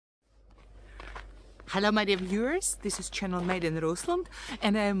Hello my dear viewers, this is channel Made in Russland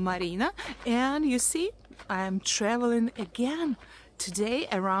and I'm Marina, and you see I'm traveling again today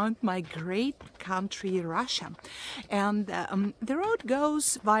around my great country Russia, and the road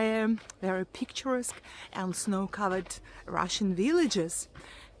goes via very picturesque and snow-covered Russian villages.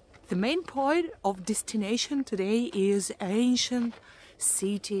 The main point of destination today is ancient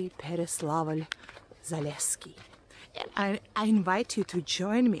city Pereslavl, Zalessky, and I invite you to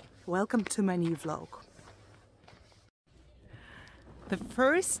join me. Welcome to my new vlog. The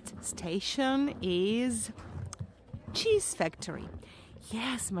first station is cheese factory.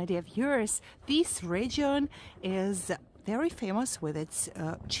 Yes, my dear viewers, this region is very famous with its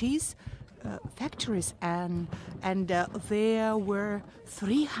cheese factories, and there were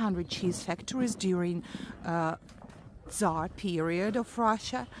 300 cheese factories during Tsar period of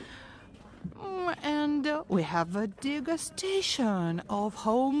Russia. And we have a degustation of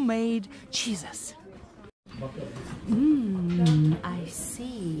homemade cheeses. I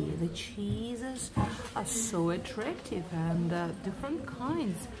see the cheeses are so attractive, and different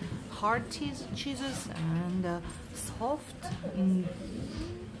kinds, hard cheeses and soft.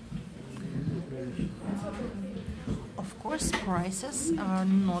 Of course, prices are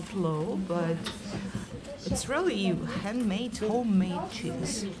not low, but it's really handmade, homemade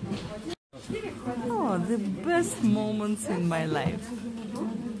cheese. Oh, the best moments in my life.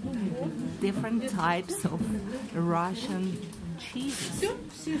 Different types of Russian cheeses.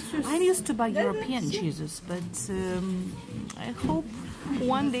 I'm used to buy European cheeses, but I hope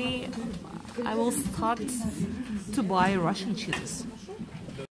one day I will start to buy Russian cheeses.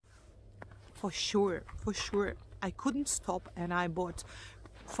 For sure, I couldn't stop, and I bought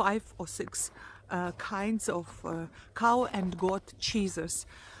 5 or 6 kinds of cow and goat cheeses.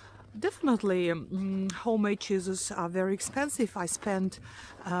 Definitely, homemade cheeses are very expensive. I spent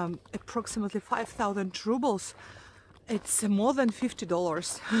approximately 5,000 rubles. It's more than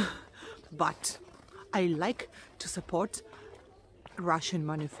 $50. But I like to support Russian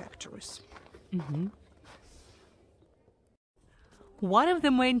manufacturers. One of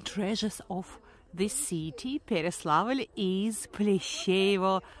the main treasures of this city, Pereslavl, is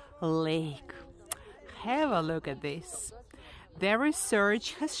Pereslavl Lake. Have a look at this. Their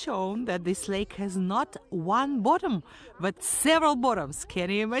research has shown that this lake has not one bottom, but several bottoms. Can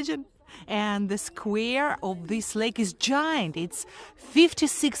you imagine? And the square of this lake is giant. It's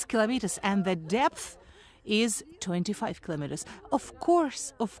 56 kilometers, and the depth is 25 kilometers. Of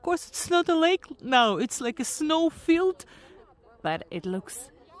course, it's not a lake now. It's like a snow field, but it looks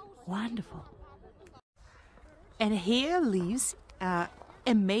wonderful. And here lives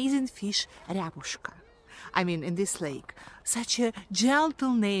amazing fish, ryapushka. I mean, in this lake, such a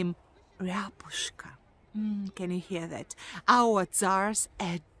gentle name, ryapushka. Can you hear that? Our Tsars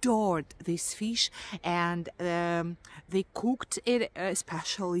adored this fish, and they cooked it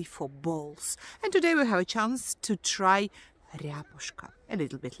especially for balls. And today we have a chance to try ryapushka a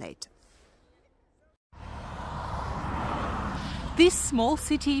little bit later. This small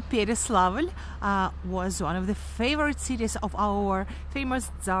city, Pereslavl, was one of the favorite cities of our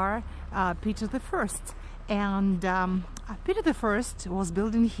famous Tsar, Peter I. And Peter I was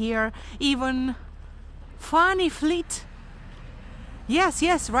building here even funny fleet.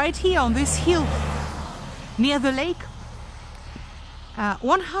 Yes, right here on this hill near the lake.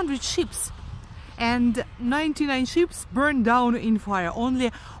 100 ships and 99 ships burned down in fire.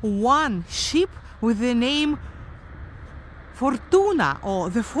 Only one ship with the name Fortuna, or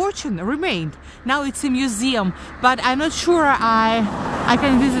the Fortune, remained. Now it's a museum, but I'm not sure I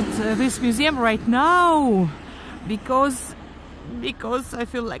can visit this museum right now because I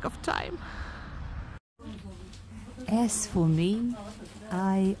feel lack of time. As for me,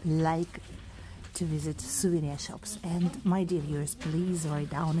 I like to visit souvenir shops, and my dear viewers, please write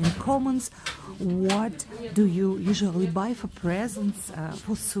down in comments what do you usually buy for presents,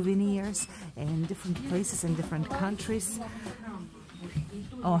 for souvenirs in different places in different countries.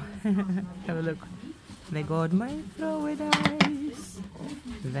 Oh, have a look. They got my throw with eyes,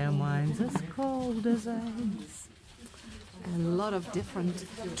 their minds as cold as ice. A lot of different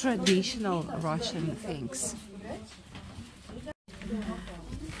traditional Russian things.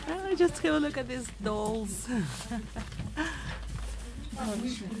 Just have a look at these dolls.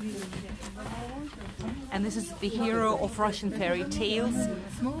 And this is the hero of Russian fairy tales,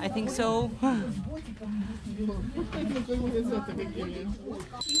 I think so.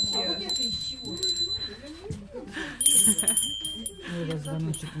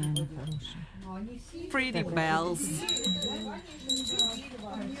 Pretty bells.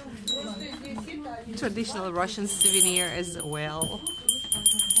 Traditional Russian souvenir as well.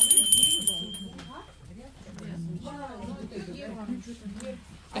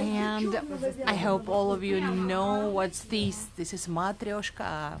 And I hope all of you know what's this. This is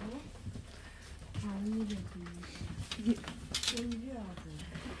matryoshka.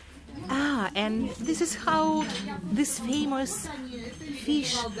 And this is how this famous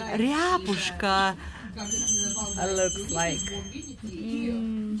fish ryapushka looks like.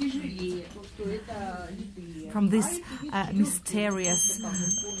 From this mysterious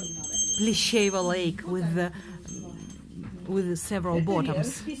Plesheva lake with several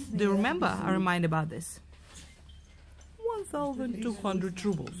bottoms. Do you remember? I remind about this. 1,200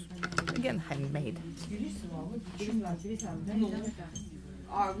 rubles. Again, handmade.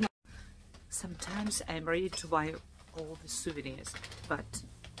 Sometimes I'm ready to buy all the souvenirs, but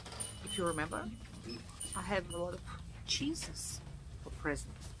if you remember, I have a lot of cheeses for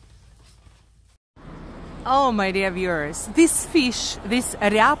presents. Oh, my dear viewers, this fish, this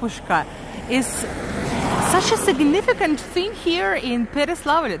ryapushka, is such a significant thing here in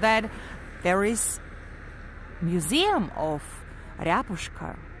Pereslavl that there is a museum of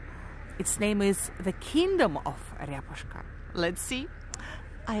ryapushka. Its name is the Kingdom of Ryapushka. Let's see.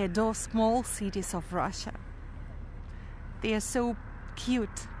 I adore small cities of Russia. They are so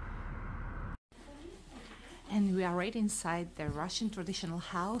cute. And we are right inside the Russian traditional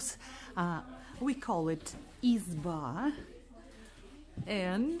house. We call it izba.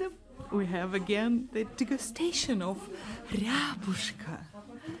 And we have again the degustation of ryapushka.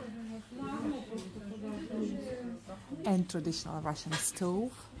 And traditional Russian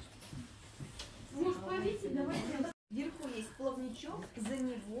stove.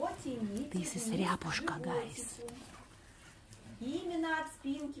 This is ryapushka, guys.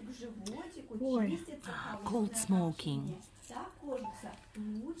 Cold smoking.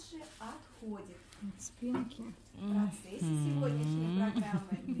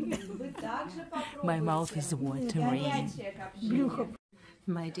 My mouth is watering.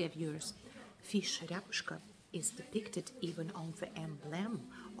 My dear viewers, fish ryapushka is depicted even on the emblem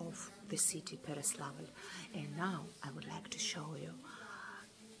of the city Pereslavl. And now I would like to show you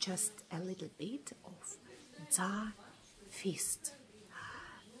just a little bit of Tsar feast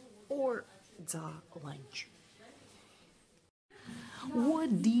or Tsar lunch.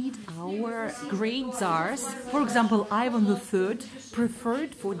 What did our great Tsars, for example Ivan III,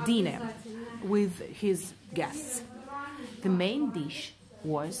 preferred for dinner with his guests? The main dish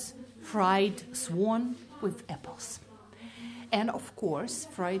was fried swan with apples. And of course,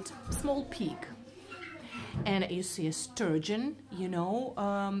 fried small pig. And you see a sturgeon, you know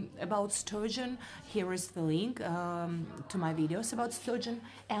about sturgeon. Here is the link to my videos about sturgeon.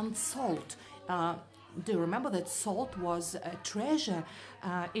 And salt. Do you remember that salt was a treasure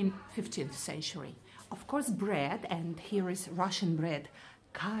in 15th century? Of course, bread, and here is Russian bread,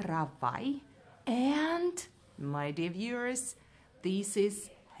 karavai. And, my dear viewers, this is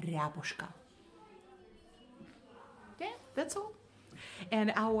ryapushka. Yeah, that's all.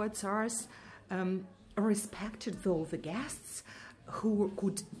 And our Tsars respected all the guests who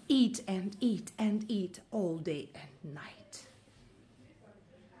could eat and eat and eat all day and night.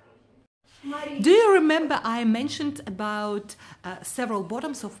 Do you remember I mentioned about several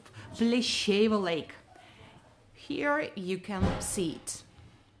bottoms of Plesheva lake? Here you can see it.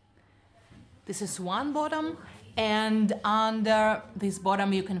 This is one bottom, and under this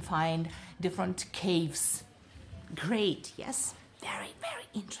bottom you can find different caves. Great, yes? Very, very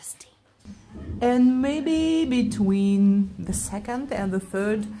interesting. And maybe between the second and the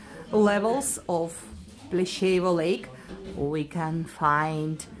third levels of Plesheva lake we can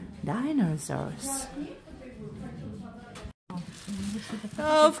find dinosaurs.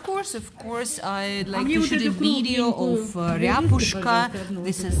 Of course, I'd like to shoot a video of ryapushka.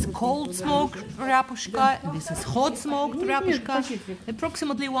 This is cold smoked ryapushka, this is hot smoked ryapushka,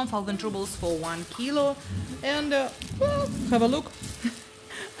 approximately 1,000 rubles for 1 kilo. And well, have a look.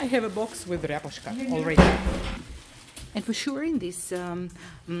 I have a box with ryapushka already. And for sure, in these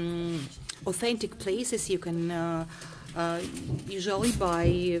authentic places, you can usually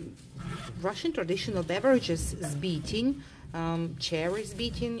buy Russian traditional beverages, zbitin, cherry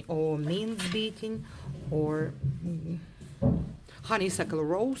zbitin, or mint zbitin, or honeysuckle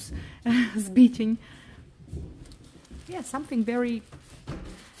rose zbitin. Yeah, something very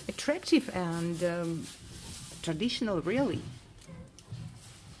attractive and traditional, really.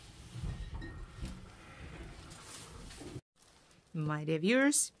 My dear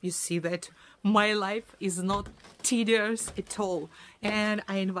viewers, you see that my life is not tedious at all, and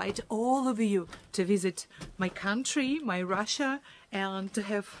I invite all of you to visit my country, my Russia, and to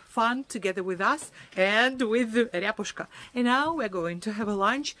have fun together with us and with ryapushka. And now we're going to have a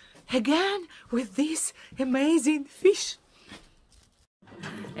lunch again with this amazing fish.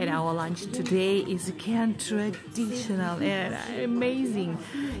 And our lunch today is again traditional and amazing.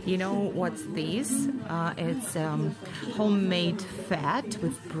 You know what's this? It's homemade fat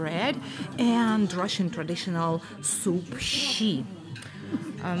with bread and Russian traditional soup щи.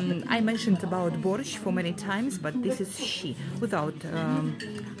 I mentioned about borscht for many times, but this is щи without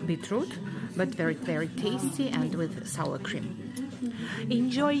beetroot, but very, very tasty and with sour cream.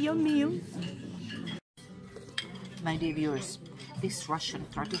 Enjoy your meal! My dear viewers, this Russian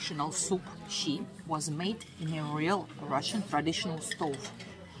traditional soup щи was made in a real Russian traditional stove.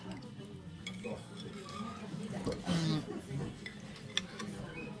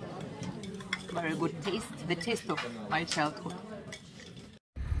 Very good taste, the taste of my childhood.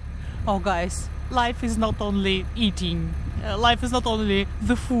 Oh guys, life is not only eating, life is not only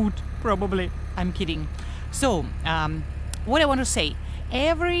the food, probably. I'm kidding. So, what I want to say,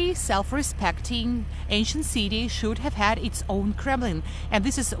 every self-respecting ancient city should have had its own Kremlin, and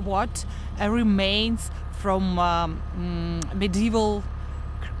this is what remains from medieval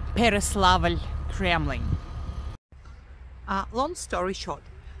pereslavl Kremlin. Long story short,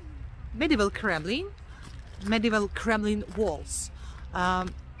 medieval Kremlin walls.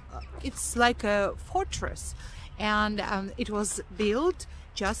 It's like a fortress, and it was built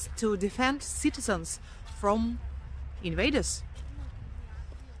just to defend citizens from invaders.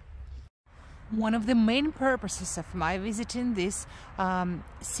 One of the main purposes of my visiting this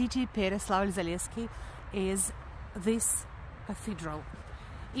city, Pereslavl zalessky, is this cathedral.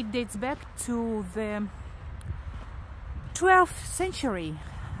 It dates back to the 12th century.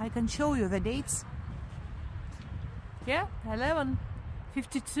 I can show you the dates. Yeah,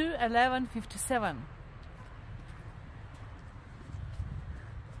 1152, 1157.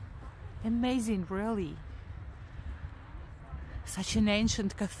 Amazing, really. Such an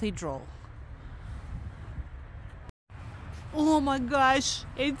ancient cathedral. Oh my gosh,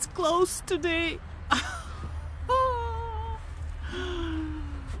 it's closed today.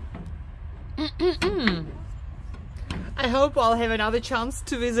 I hope I'll have another chance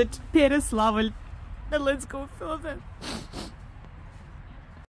to visit Pereslavl. But let's go further.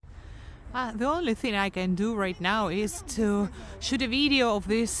 The only thing I can do right now is to shoot a video of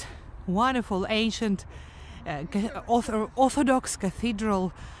this wonderful ancient Orthodox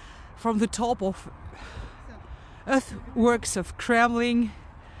cathedral from the top of earthworks of Kremlin.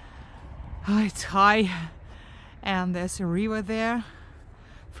 Oh, it's high, and there's a river there,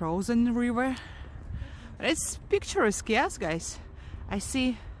 frozen river. It's picturesque, yes, guys. I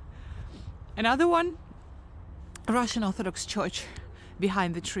see another one, Russian Orthodox Church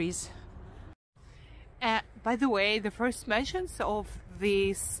behind the trees. By the way, the first mentions of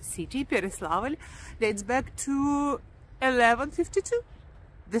this city, Pereslavl, dates back to 1152,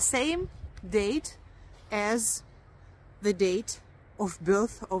 the same date as the date of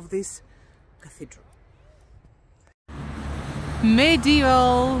birth of this cathedral.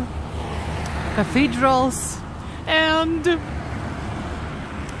 Medieval cathedrals and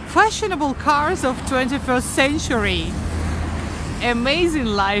fashionable cars of 21st century. Amazing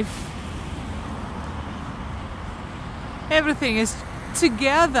life. Everything is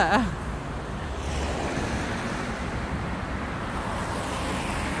together.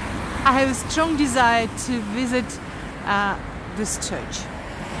 I have a strong desire to visit this church.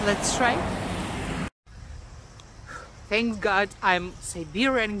 Let's try. Thank God I'm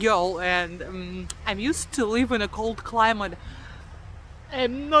Siberian girl and I'm used to live in a cold climate.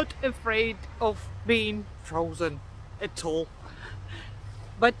 I'm not afraid of being frozen at all.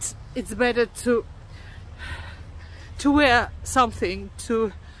 But it's better to wear something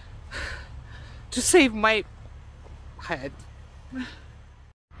to save my head.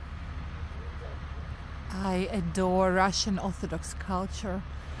 I adore Russian Orthodox culture.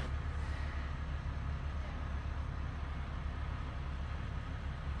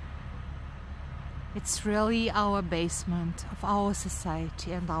 It's really our basement of our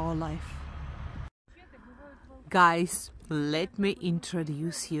society and our life. Guys, let me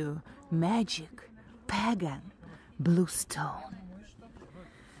introduce you magic, pagan, blue stone.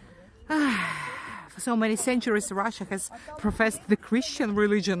 For so many centuries Russia has professed the Christian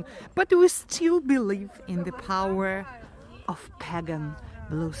religion, but we still believe in the power of pagan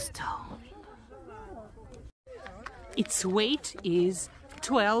blue stone. Its weight is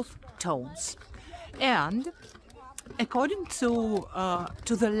 12 tons, and according to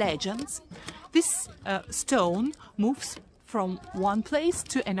the legends, this stone moves from one place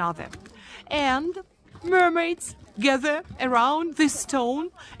to another, and mermaids gather around this stone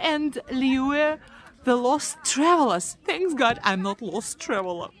and lure the lost travelers. Thanks God I'm not lost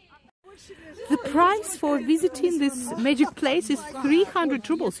traveler. The price for visiting this magic place is 300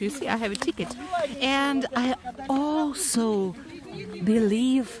 rubles. You see, I have a ticket. And I also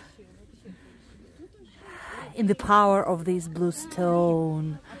believe in the power of this blue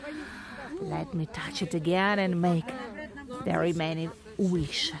stone. Let me touch it again and make very many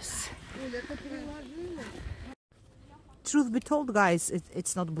wishes. Truth be told, guys,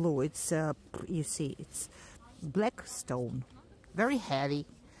 it's not blue. It's, you see, it's black stone. Very heavy.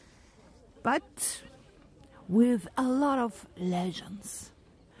 But with a lot of legends.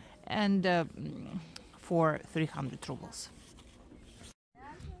 And for 300 rubles.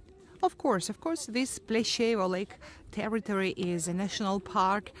 Of course, this Pleshevo Lake territory is a national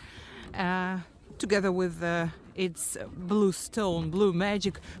park, together with its blue stone, blue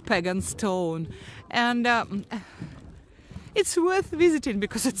magic pagan stone, and it's worth visiting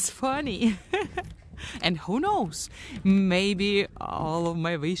because it's funny. And who knows, maybe all of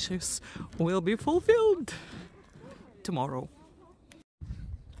my wishes will be fulfilled tomorrow.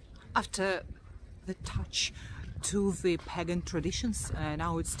 After the touch to the pagan traditions,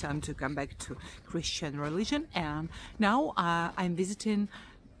 now it's time to come back to Christian religion, and now I'm visiting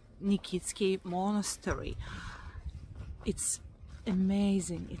Nikitsky monastery. It's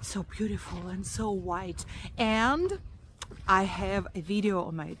amazing, it's so beautiful and so white, and I have a video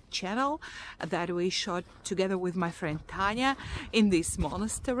on my channel that we shot together with my friend Tanya in this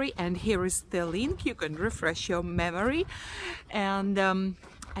monastery, and here is the link. You can refresh your memory, and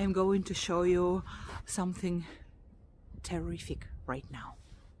I'm going to show you something terrific right now.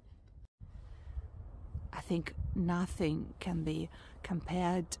 I think nothing can be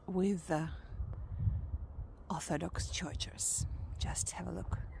compared with the Orthodox churches. Just have a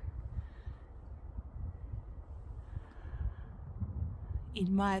look.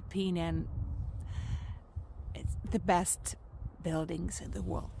 In my opinion, it's the best buildings in the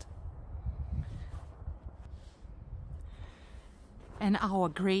world. And our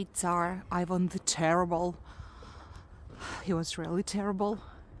great Tsar Ivan the Terrible, he was really terrible.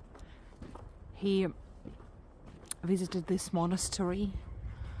 He visited this monastery,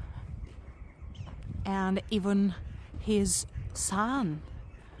 and even his son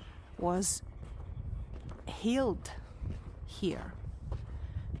was healed here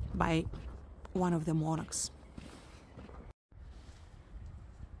by one of the monarchs.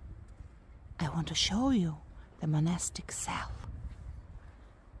 I want to show you the monastic cell.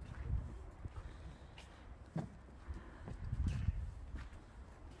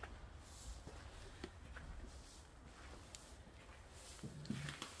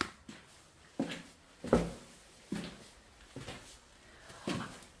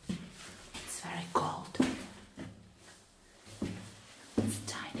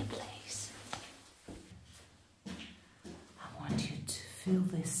 Feel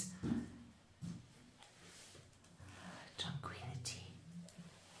this tranquility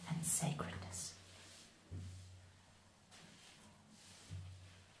and sacredness.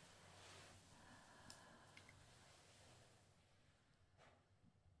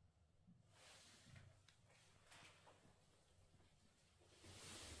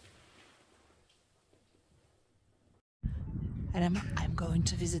 And I'm going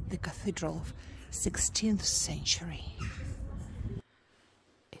to visit the cathedral of 16th century.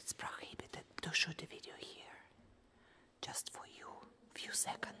 To shoot a video here, just for you, few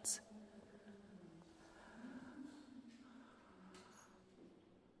seconds.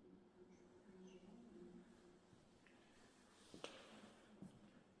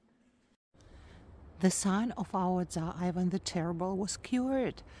 The son of our Tsar Ivan the Terrible was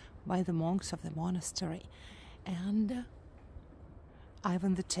cured by the monks of the monastery, and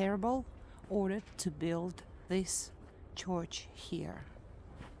Ivan the Terrible ordered to build this church here.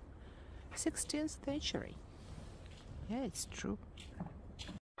 16th century. Yeah, it's true.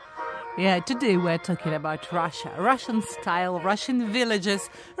 Yeah, today we're talking about Russia. Russian style, Russian villages,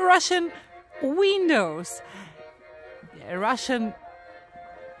 Russian windows, Russian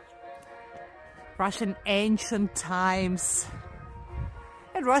ancient times,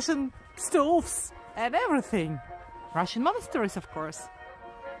 and Russian stoves and everything. Russian monasteries, of course.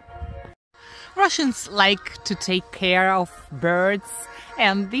 Russians like to take care of birds,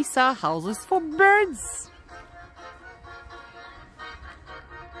 and these are houses for birds.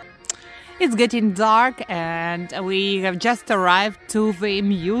 It's getting dark and we have just arrived to the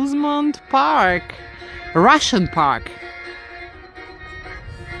amusement park. Russian park.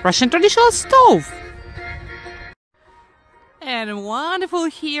 Russian traditional stove. And wonderful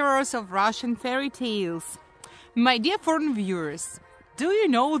heroes of Russian fairy tales. My dear foreign viewers, do you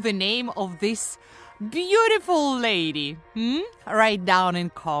know the name of this Beautiful lady. Write down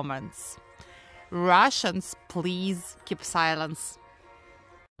in comments. Russians, please keep silence.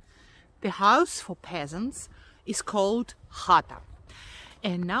 The house for peasants is called chata.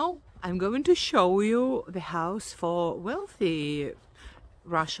 And now I'm going to show you the house for wealthy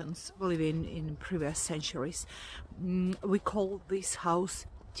Russians living in previous centuries. We call this house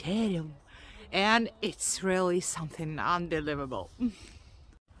terem, and it's really something unbelievable.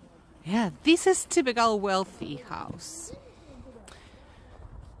 Yeah, this is typical wealthy house.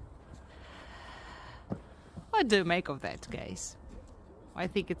 What do you make of that, guys? I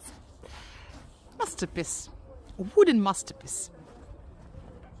think it's masterpiece, a wooden masterpiece.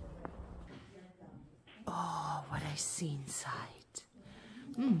 Oh, what I see inside.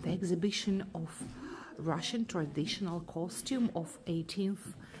 The exhibition of Russian traditional costume of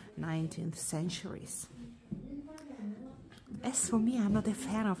 18th, 19th centuries. As for me, I'm not a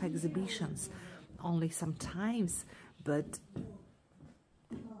fan of exhibitions, only sometimes, but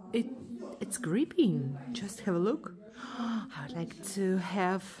it's gripping. Just have a look. I would like to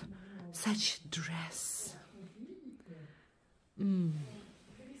have such dress. I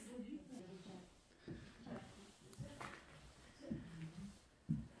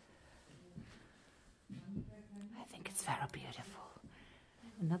think it's very beautiful.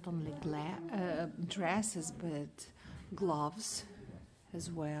 Not only dresses, but gloves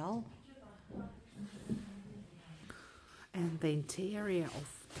as well. And the interior of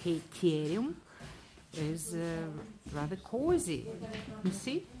terem is rather cozy. You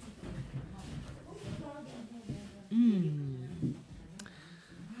see?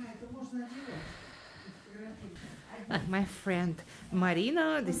 My friend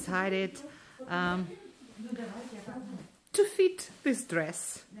Marina decided to fit this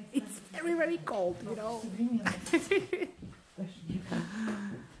dress. It's very, very cold, you know.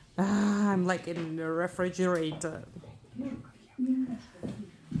 I'm like in the refrigerator.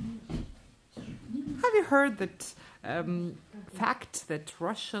 Have you heard that fact that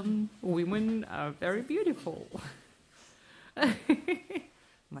Russian women are very beautiful?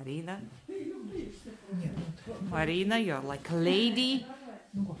 Marina, you're like a lady.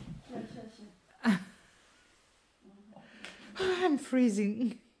 I'm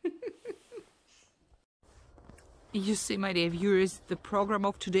freezing. You see, my dear viewers, the program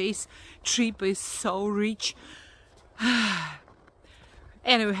of today's trip is so rich.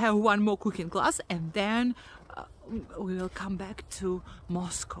 And we have one more cooking class, and then we will come back to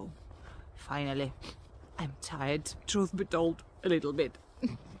Moscow. Finally, I'm tired, truth be told, a little bit.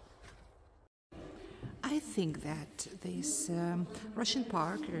 I think that this Russian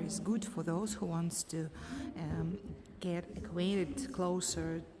park is good for those who wants to get acquainted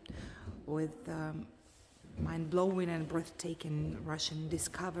closer with mind-blowing and breathtaking Russian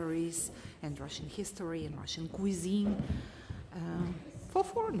discoveries and Russian history and Russian cuisine for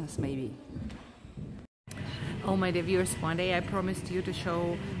foreigners, maybe. Oh, my dear viewers, one day I promised you to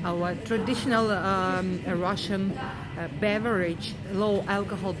show our traditional Russian beverage,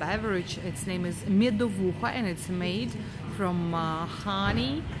 low-alcohol beverage. Its name is medovukha, and it's made from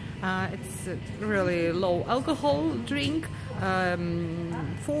honey. It's a really low-alcohol drink, 4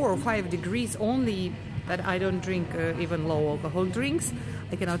 or 5 degrees only, but I don't drink even low-alcohol drinks.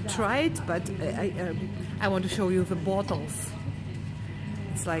 I cannot try it, but I want to show you the bottles.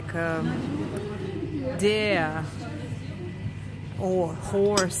 It's like deer or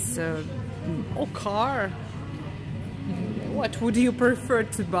horse or car. What would you prefer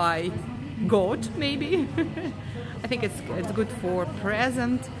to buy? Goat, maybe? I think it's good for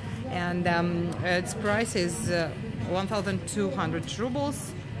present, and its price is 1,200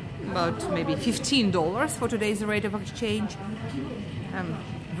 rubles, about maybe $15 for today's rate of exchange.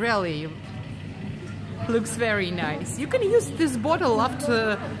 Really looks very nice. You can use this bottle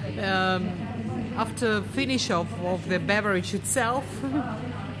after finish of the beverage itself.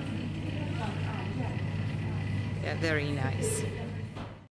 Yeah, very nice.